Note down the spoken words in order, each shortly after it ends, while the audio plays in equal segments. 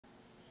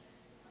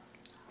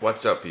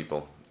What's up,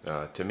 people?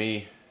 To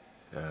me,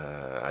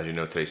 as you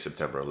know, today's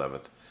September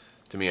 11th.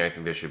 To me, I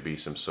think there should be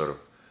some sort of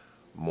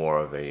more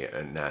of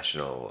a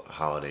national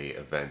holiday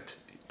event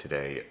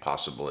today,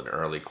 possible an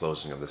early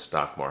closing of the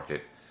stock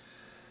market.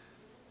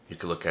 You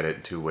could look at it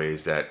in two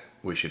ways: that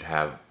we should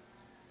have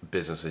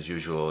business as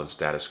usual and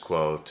status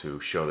quo to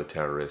show the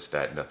terrorists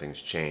that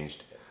nothing's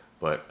changed.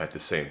 But at the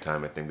same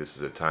time, I think this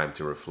is a time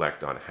to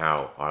reflect on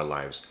how our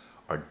lives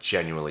are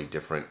genuinely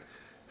different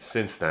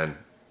since then,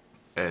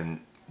 and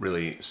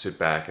really sit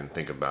back and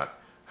think about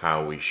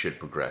how we should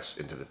progress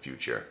into the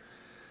future.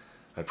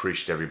 I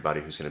appreciate everybody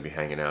who's going to be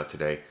hanging out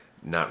today.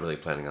 Not really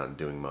planning on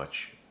doing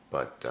much,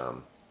 but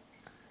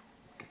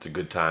it's a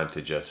good time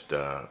to just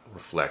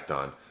reflect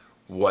on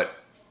what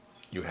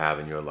you have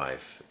in your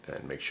life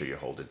and make sure you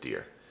hold it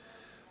dear.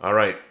 All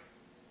right,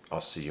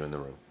 I'll see you in the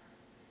room.